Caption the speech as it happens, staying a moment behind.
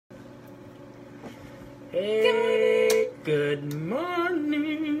Hey, good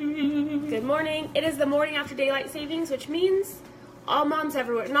morning. Good morning. It is the morning after daylight savings, which means all moms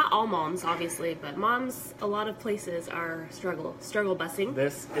everywhere, not all moms obviously, but moms a lot of places are struggle busing.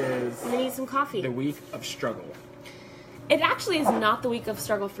 This is And they need some coffee. the week of struggle. It actually is not the week of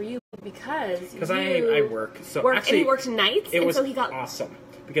struggle for you because I work. So work, actually, and he worked nights, it and was so he got awesome.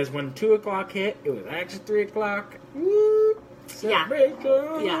 Because when 2 o'clock hit, it was actually 3 o'clock. Woo! Celebration.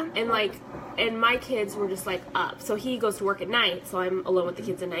 Yeah, and my kids were just like up. So he goes to work at night, so I'm alone with the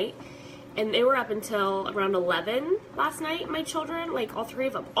kids at night. And they were up until around 11 last night, my children, like all three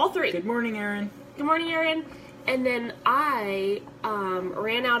of them. All three. Good morning, Aaron. Good morning, Aaron. And then I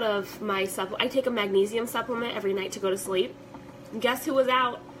ran out of my supplement. I take a magnesium supplement every night to go to sleep. And guess who was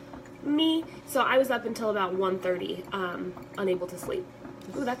out? Me. So I was up until about 1:30, unable to sleep.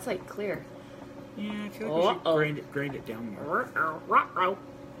 Ooh, that's like clear. Yeah, I feel like we should grind it down more.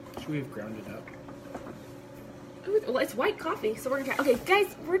 Should we have ground it up? Ooh, well, it's white coffee, so we're gonna try. Okay,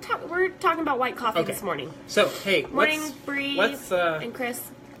 guys, we're talking about white coffee this morning. So, hey, Morning, Bree and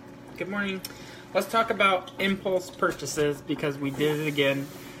Chris. Good morning. Let's talk about impulse purchases because we did it again.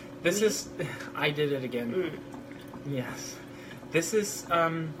 I did it again. Yes. This is,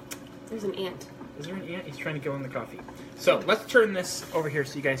 There's an ant. Is there an ant? He's trying to go in the coffee. So, let's turn this over here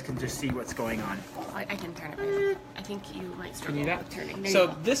so you guys can just see what's going on. I can turn it. I think you might struggle with turning.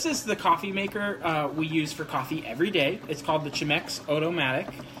 So, this is the coffee maker we use for coffee every day. It's called the Chemex Automatic.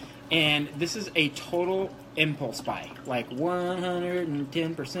 And this is a total impulse buy. Like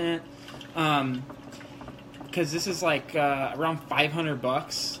 110%. Because this is like around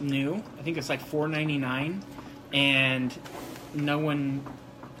 $500 new. I think it's like $4.99, and no one,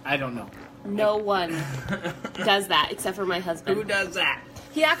 I don't know. No one does that except for my husband. Who does that?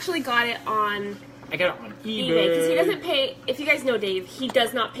 He actually got it on. I got it on eBay because he doesn't pay. If you guys know Dave, he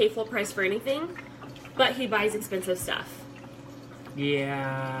does not pay full price for anything, but he buys expensive stuff.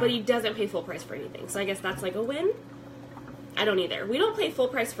 Yeah. But he doesn't pay full price for anything, so I guess that's like a win. I don't either. We don't pay full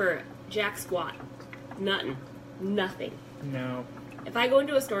price for jack squat. Nothing. No. If I go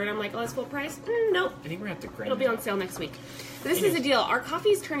into a store and I'm like, oh, it's full price? Nope. I think we're going to have to grind It'll be on sale next week. But this is the deal. Our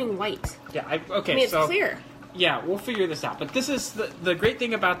coffee's turning white. Yeah, okay. I mean, it's clear. Yeah, we'll figure this out. But this is the great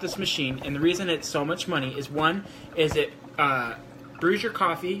thing about this machine, and the reason it's so much money is, one, is it brews your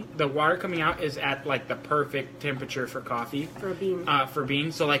coffee. The water coming out is at, like, the perfect temperature for coffee. For a bean. For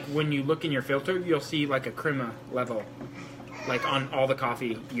beans. So, like, when you look in your filter, you'll see, like, a crema level, like, on all the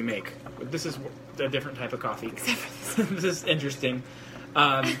coffee you make. But this is a different type of coffee. This is interesting.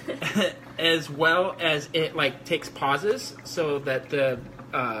 As well as it, like, takes pauses so that the,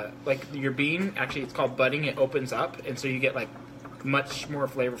 like, your bean, actually it's called budding, it opens up, and so you get, like, much more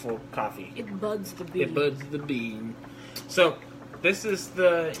flavorful coffee. It buds the bean. It buds the bean. So, this is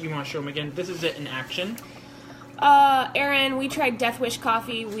you want to show them again? This is it in action. Aaron, we tried Death Wish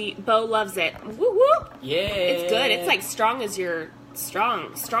coffee. Bo loves it. Woo woo! Yeah. It's good. It's like strong as your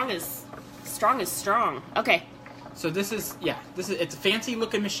strong as strong. Okay. So this is it's a fancy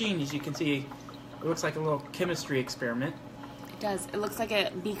looking machine, as you can see. It looks like a little chemistry experiment. It does. It looks like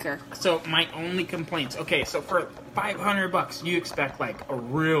a beaker. So my only complaints. Okay, so for $500, you expect like a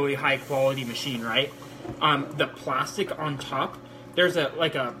really high quality machine, right? The plastic on top, there's a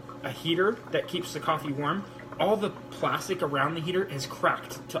heater that keeps the coffee warm. All the plastic around the heater is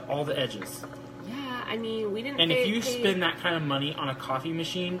cracked to all the edges. Yeah, I mean, we didn't. And if you spend that kind of money on a coffee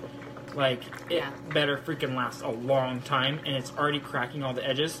machine, like, it better freaking last a long time, and it's already cracking all the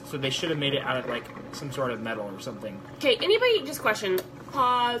edges, so they should have made it out of, like, some sort of metal or something. Okay, anybody, just question,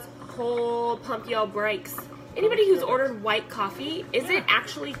 pause, hold, pump your brakes. Anybody who's ordered white coffee, is it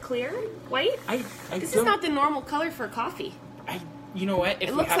actually clear white? This is not the normal color for coffee. You know what? If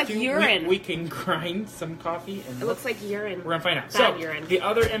it looks like urine. We can grind some coffee. And it looks like urine. We're going to find out. Bad urine. The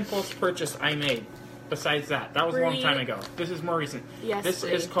other impulse purchase I made, besides that was a long time ago. This is more recent. Yes, this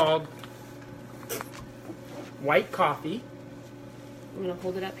is called white coffee. I'm going to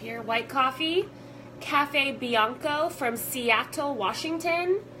hold it up here. White coffee, Caffe Bianco from Seattle,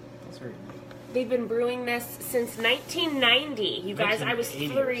 Washington. That's very nice. They've been brewing this since 1990. You guys, I was 3.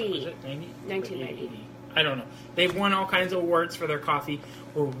 Was it 90? 1990. I don't know. They've won all kinds of awards for their coffee.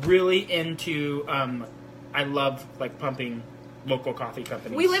 We're really into, I love, like, pumping local coffee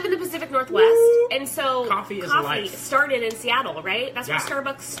companies. We live in the Pacific Northwest, and so coffee started in Seattle, right? That's where Yeah.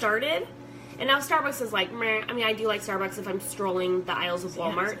 Starbucks started. And now Starbucks is like, meh. I mean, I do like Starbucks if I'm strolling the aisles of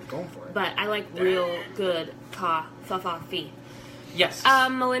Walmart. It's going for it. But I like real good coffee. Yes.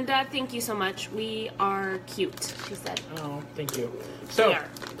 Melinda, thank you so much. We are cute, she said. Oh, thank you. So,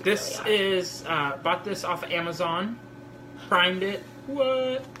 this is, bought this off of Amazon, primed it,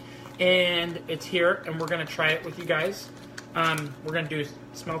 what? and it's here, and we're gonna try it with you guys. We're gonna do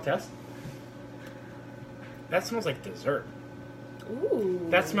a smell test. That smells like dessert. Ooh.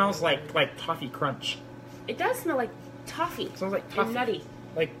 That smells like toffee crunch. It does smell like toffee. It smells like toffee. And nutty.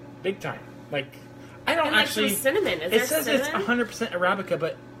 Like big time. Like I don't and like actually. Some cinnamon. Is it there says cinnamon? it's 100% Arabica,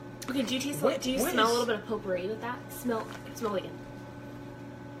 but Okay, do you taste? What- do you what smell is- a little bit of potpourri with that? Smell it again.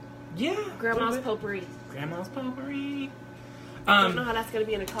 yeah, Grandma's a little bit. potpourri. Grandma's potpourri. I don't know how that's gonna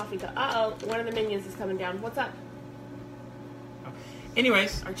be in a coffee cup. One of the minions is coming down. What's up?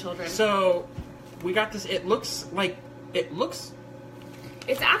 Anyways, Our children. so we got this. It looks.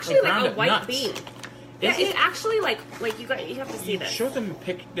 It's actually ground like a up white nuts. bean. Is Yeah, it? it's actually like you have to see this. Show them a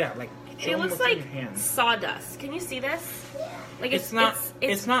pic. Yeah, like show It them looks what's in like your hands. sawdust. Can you see this? Like It's not.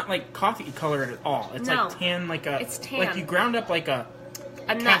 It's not like coffee colored at all. It's No. like tan, like a. It's tan. Like you ground up like a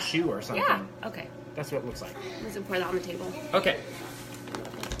a nut. cashew or something. Yeah. Okay. That's what it looks like. I'm just gonna pour that on the table. Okay.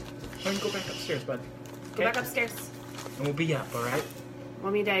 Let me go back upstairs, bud. Go back upstairs. And we'll be up, all right?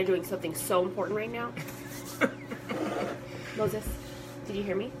 Mommy and Dad are doing something so important right now. Moses, did you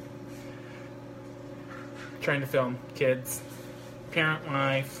hear me? Trying to film kids, parent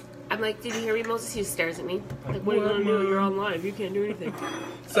life. I'm like, did you hear me, Moses? He stares at me. Like, what are you what, gonna do? Mom? You're on live. You can't do anything.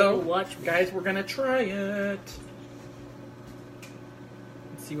 So, watch me. guys, we're gonna try it.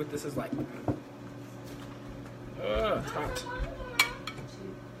 Let's see what this is like. It's hot.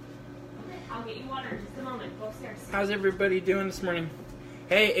 I'll get you water in just a moment. Go upstairs. How's everybody doing this morning?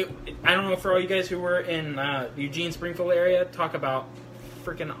 Hey, I don't know for all you guys who were in the Eugene, Springfield area, talk about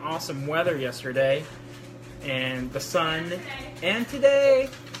freaking awesome weather yesterday. And the sun. And today.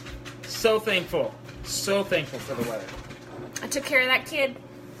 So thankful. So thankful for the weather. I took care of that kid.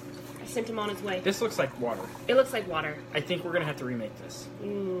 I sent him on his way. This looks like water. It looks like water. I think we're going to have to remake this.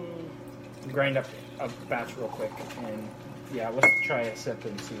 Grind up a batch real quick. And yeah, let's try a sip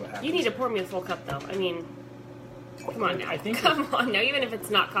and see what happens. You need to pour me a full cup, though. I mean, come on now. I think Come on now. Even if it's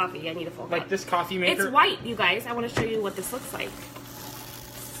not coffee, I need a full cup. like this coffee maker. It's white, you guys. I want to show you what this looks like.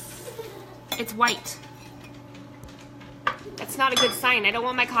 It's white. That's not a good sign. I don't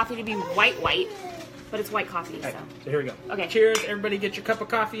want my coffee to be white, but it's white coffee, so. Right, so here we go. Okay. Cheers, everybody. Get your cup of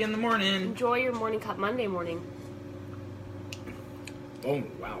coffee in the morning. Enjoy your morning cup Monday morning. Oh,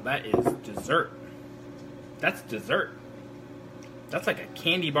 wow. That is dessert. That's dessert. That's like a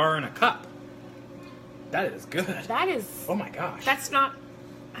candy bar in a cup. That is good. That is... Oh, my gosh. That's not...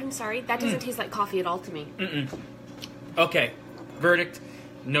 I'm sorry. That doesn't taste like coffee at all to me. Okay. Verdict.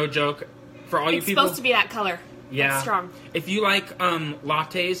 No joke. For all you It's people... supposed to be that color. Yeah. That's strong. If you like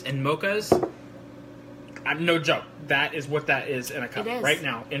lattes and mochas, no joke. That is what that is in a cup. It is. Right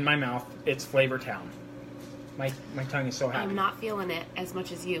now, in my mouth, it's Flavor Town. My tongue is so happy. I'm not feeling it as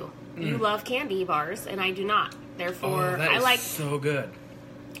much as you. You love candy bars, and I do not. Therefore, that I is like... so good.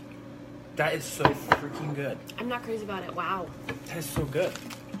 That is so freaking good. I'm not crazy about it. Wow. That is so good.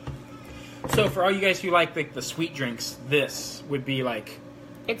 So for all you guys who like the sweet drinks, this would be like...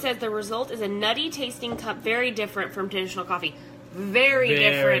 It says the result is a nutty tasting cup, very different from traditional coffee. Very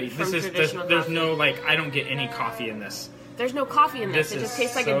different from traditional There's coffee. no, like, I don't get any coffee in this. There's no coffee in this. This It just is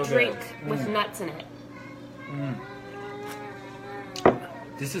tastes like so a drink good. with nuts in it.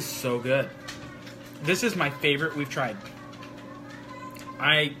 This is so good. This is my favorite we've tried.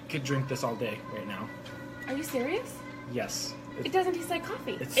 I could drink this all day right now. Are you serious? Yes. It doesn't taste like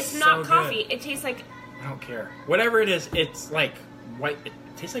coffee. It's so not good. coffee. It tastes like... I don't care. Whatever it is, it's like white. It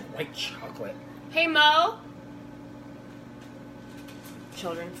tastes like white chocolate. Hey, Mo.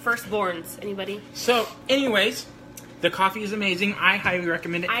 Children. Firstborns. Anybody? So, anyways, the coffee is amazing. I highly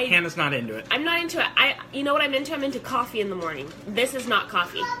recommend it. Hannah's not into it. I'm not into it. You know what I'm into? I'm into coffee in the morning. This is not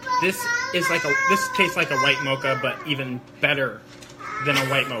coffee. This tastes like a white mocha, but even better than a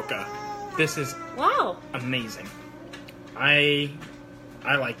white mocha. This is Wow. amazing. I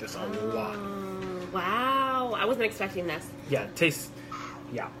like this a lot. Wow. I wasn't expecting this. Yeah, it tastes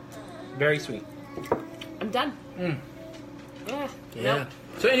very sweet. I'm done. Ugh, Yeah. Nope.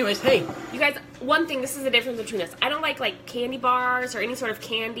 So anyways, hey, You guys, one thing, this is the difference between us. I don't like candy bars or any sort of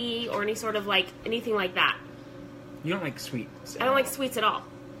candy or any sort of anything like that. you don't like sweets. I don't like sweets at all.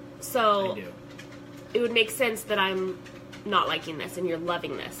 So I do. it would make sense that I'm not liking this and you're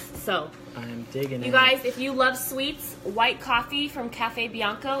loving this. So I'm digging it. you guys, if you love sweets, white coffee from Caffe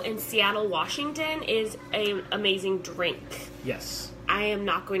Bianco in Seattle, Washington is an amazing drink. Yes. I am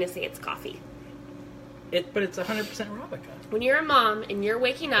not going to say it's coffee. But it's 100% Arabica. When you're a mom and you're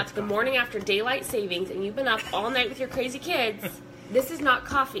waking up the morning after daylight savings and you've been up all night with your crazy kids, this is not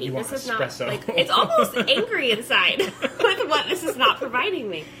coffee. You want This is espresso. not it's almost angry inside with what this is not providing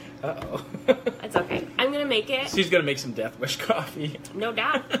me. Uh-oh. It's okay. I'm gonna make it. She's gonna make some Death Wish coffee. No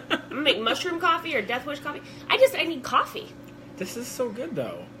doubt. gonna make mushroom coffee or Death Wish coffee. I need coffee. This is so good,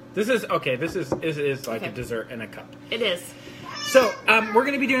 though. This is like a dessert in a cup. It is. So, we're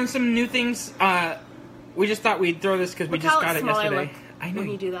going to be doing some new things. We just thought we'd throw this because we just got it yesterday. I know when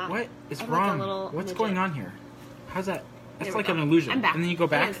you do that. What is I'm wrong? like a little What's midget. going on here? How's that? That's There we like go. an illusion. I'm back. And then you go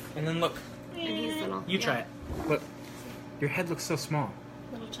back, It is. and then look. And he's little. You try it. Look. Your head looks so small.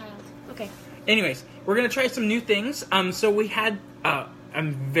 Little child. Okay. Anyways, we're going to try some new things. So we had,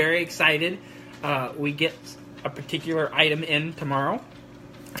 I'm very excited. We get a particular item in tomorrow.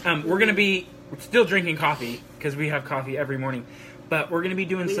 We're going to be still drinking coffee because we have coffee every morning. But we're going to be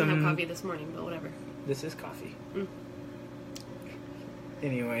doing We some... didn't have coffee this morning, but whatever. This is coffee. Mm.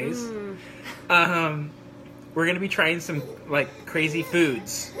 Anyways. We're going to be trying some, like, crazy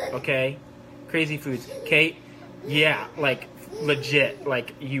foods. Okay? Crazy foods. Kate? Yeah, like, legit.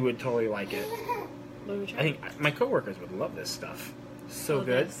 Like, you would totally like it. What are we trying? I think my coworkers would love this stuff. So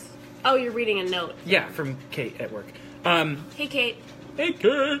good. This. Oh, you're reading a note. Yeah, from Kate at work. Hey, Kate. Hey,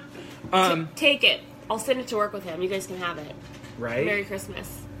 Kate. Take it. I'll send it to work with him. You guys can have it. Right? Merry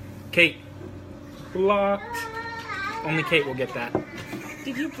Christmas. Kate. Blocked. Only Kate will get that.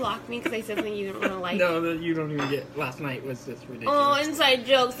 Did you block me because I said something you didn't want to like? No, that you don't even get. Last night was just ridiculous. Oh, inside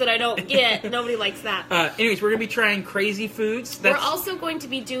jokes that I don't get. Nobody likes that. Anyways, we're going to be trying crazy foods. We're also going to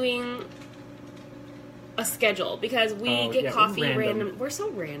be doing a schedule because we get coffee random. We're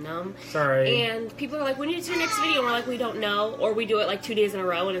so random. Sorry. And people are like, when is your next video? And we're like, we don't know. Or we do it like 2 days in a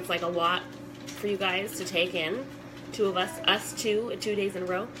row and it's like a lot for you guys to take in. Two of us 2 days in a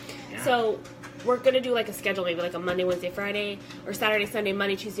row. Yeah. So we're going to do like a schedule, maybe like a Monday, Wednesday, Friday, or Saturday, Sunday,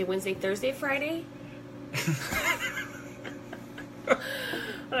 Monday, Tuesday, Wednesday, Thursday, Friday.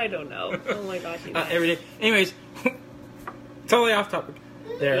 I don't know. Oh my gosh. You guys. Every day. Anyways, totally off topic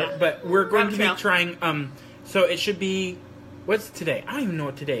there. Yeah. But we're going Rabbit to be trail. trying, so it should be, what's today? I don't even know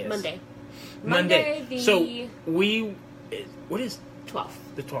what today is. Monday. Monday. So what is 12th.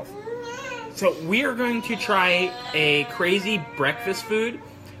 the 12th? So we are going to try a crazy breakfast food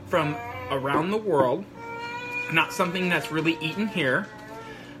from around the world. Not something that's really eaten here.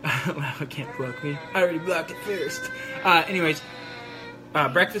 I can't block me. I already blocked it first. Anyways,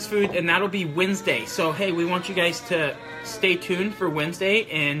 breakfast food, and that'll be Wednesday. So, hey, we want you guys to stay tuned for Wednesday,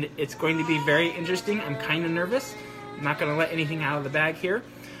 and it's going to be very interesting. I'm kind of nervous. I'm not going to let anything out of the bag here.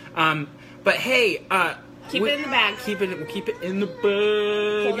 But, hey... Keep it in the bag. We'll keep it in the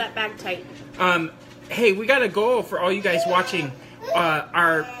bag. Hold that bag tight. Hey, we got a goal for all you guys watching.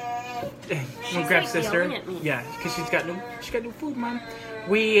 Our She's grab like sister. yelling at me. Yeah, because she's got no food, Mom.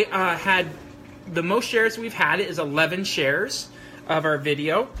 We had the most shares we've had is 11 shares of our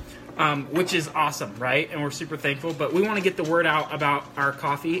video, which is awesome, right? And we're super thankful. But we want to get the word out about our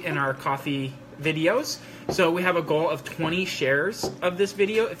coffee and our coffee videos. So we have a goal of 20 shares of this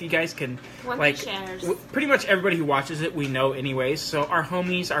video. If you guys can, 20 shares. Pretty much everybody who watches it, we know anyways. So our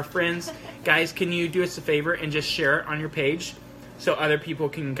homies, our friends, guys, can you do us a favor and just share it on your page so other people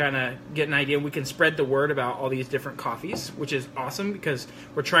can kind of get an idea? We can spread the word about all these different coffees, which is awesome because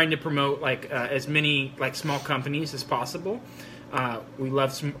we're trying to promote like as many like small companies as possible. We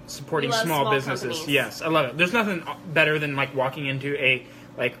love supporting small businesses. Companies. Yes, I love it. There's nothing better than like walking into a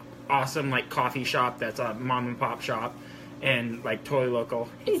like awesome like coffee shop that's a mom and pop shop and like totally local.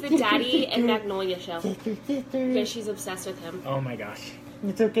 It's the Daddy and Magnolia show. Because she's obsessed with him. Oh my gosh.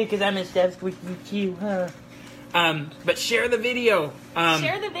 It's okay because I'm obsessed with you, huh? But share the video.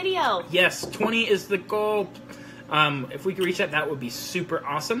 Share the video. Yes, 20 is the goal. If we could reach that would be super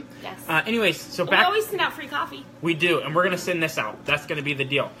awesome. Yes. Anyways, so We back... always send out free coffee. We do, and we're going to send this out. That's going to be the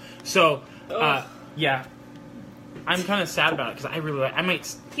deal. So, yeah. I'm kind of sad about it because I really like... I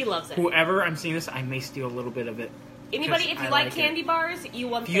might... He loves it. Whoever I'm seeing this, I may steal a little bit of it. Anybody, if you like candy bars, you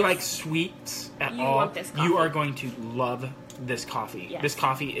want this. If you like sweets at all, want this coffee. you are going to love this coffee. Yes. This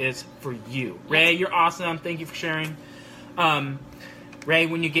coffee is for you. Ray, you're awesome. Thank you for sharing. Ray,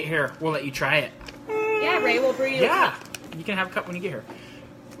 when you get here, we'll let you try it. Yeah, Ray will bring you a cup. You can have a cup when you get here.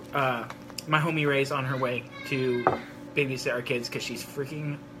 My homie Ray's on her way to babysit our kids because she's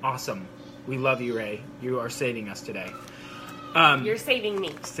freaking awesome. We love you, Ray. You are saving us today. You're saving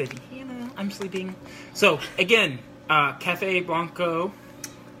me. Saving Hannah. I'm sleeping. So, again, Cafe Blanco.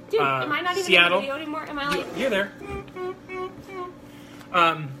 Dude, am I not even Seattle. in the video anymore? Am I like... You're there.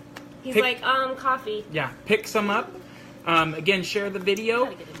 He's like, coffee. Yeah, pick some up. Again, share the video.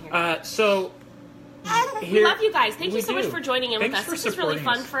 Gotta get in here. So, We love you guys. Thank you so much do. for joining in Thanks with us. for This is really supporting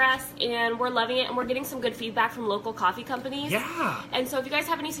fun us. for us, and we're loving it, and we're getting some good feedback from local coffee companies. Yeah. And so if you guys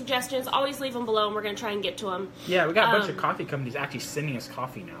have any suggestions, always leave them below, and we're going to try and get to them. Yeah, we got a bunch of coffee companies actually sending us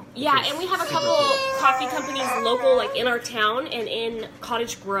coffee now. Yeah, which is and we have a super couple cool. coffee companies local, like in our town and in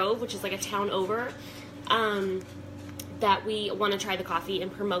Cottage Grove, which is like a town over, that we want to try the coffee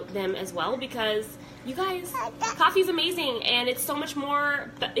and promote them as well, because you guys, coffee's amazing, and it's so much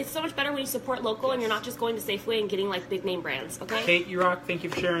better when you support local and you're not just going to Safeway and getting like big name brands. Okay. Kate, you rock. Thank you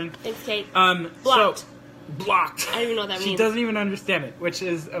for sharing. Thanks, Kate. Blocked. So, blocked. I don't even know what that She means. doesn't even understand it, which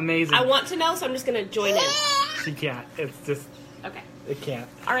is amazing. I want to know, so I'm just gonna join in. She can't. It's just, Okay. it can't.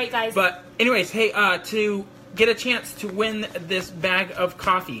 All right, guys. But anyways, hey, to get a chance to win this bag of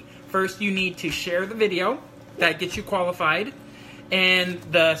coffee, first you need to share the video. That gets you qualified. And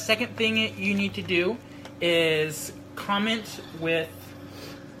the second thing you need to do is comment with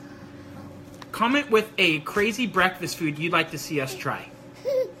a crazy breakfast food you'd like to see us try.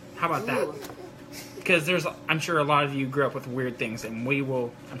 How about that? Ooh. Because I'm sure a lot of you grew up with weird things, and we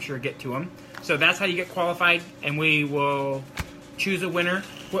will, I'm sure, get to them. So that's how you get qualified, and we will choose a winner.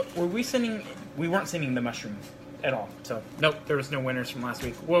 What were we sending? We weren't sending the mushroom at all. So nope, there was no winners from last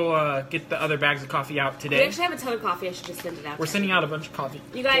week. We'll get the other bags of coffee out We today. actually have a ton of coffee. I should just send it out. We're sending out a bunch of coffee.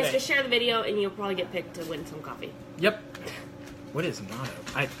 You guys today. just share the video, and you'll probably get picked to win some coffee. Yep. What is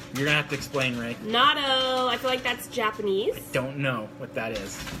natto? You're gonna have to explain, Ray. Natto. I feel like that's Japanese. Don't know what that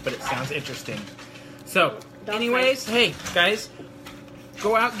is, but it sounds interesting. So, Dog anyways, hey guys,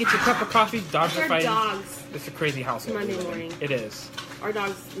 go out, get your cup of coffee. Dogs are They're fighting. dogs. It's a crazy household. Monday we live in. morning. It is. Our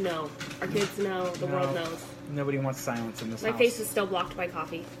dogs know. Our kids know. The world knows. Nobody wants silence in this My house. face is still blocked by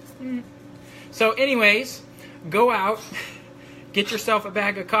coffee. So, anyways, go out, get yourself a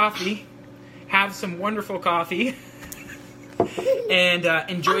bag of coffee, have some wonderful coffee, and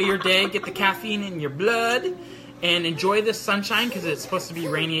enjoy your day. Get the caffeine in your blood, and enjoy this sunshine because it's supposed to be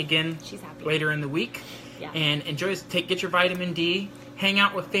rainy again She's happy. later in the week. Yeah. And get your vitamin D, hang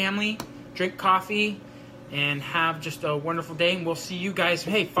out with family, drink coffee, and have just a wonderful day. And we'll see you guys.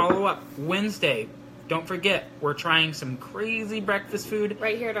 Hey, follow up Wednesday. Don't forget, we're trying some crazy breakfast food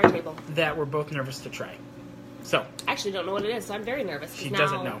Right here at our table. that we're both nervous to try. So, I actually don't know what it is, so I'm very nervous. 'cause she now-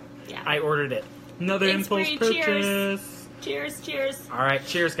 doesn't know. Yeah. I ordered it. Another Thanks, impulse Bree. purchase. Cheers. Cheers. Cheers. All right,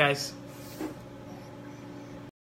 cheers, guys.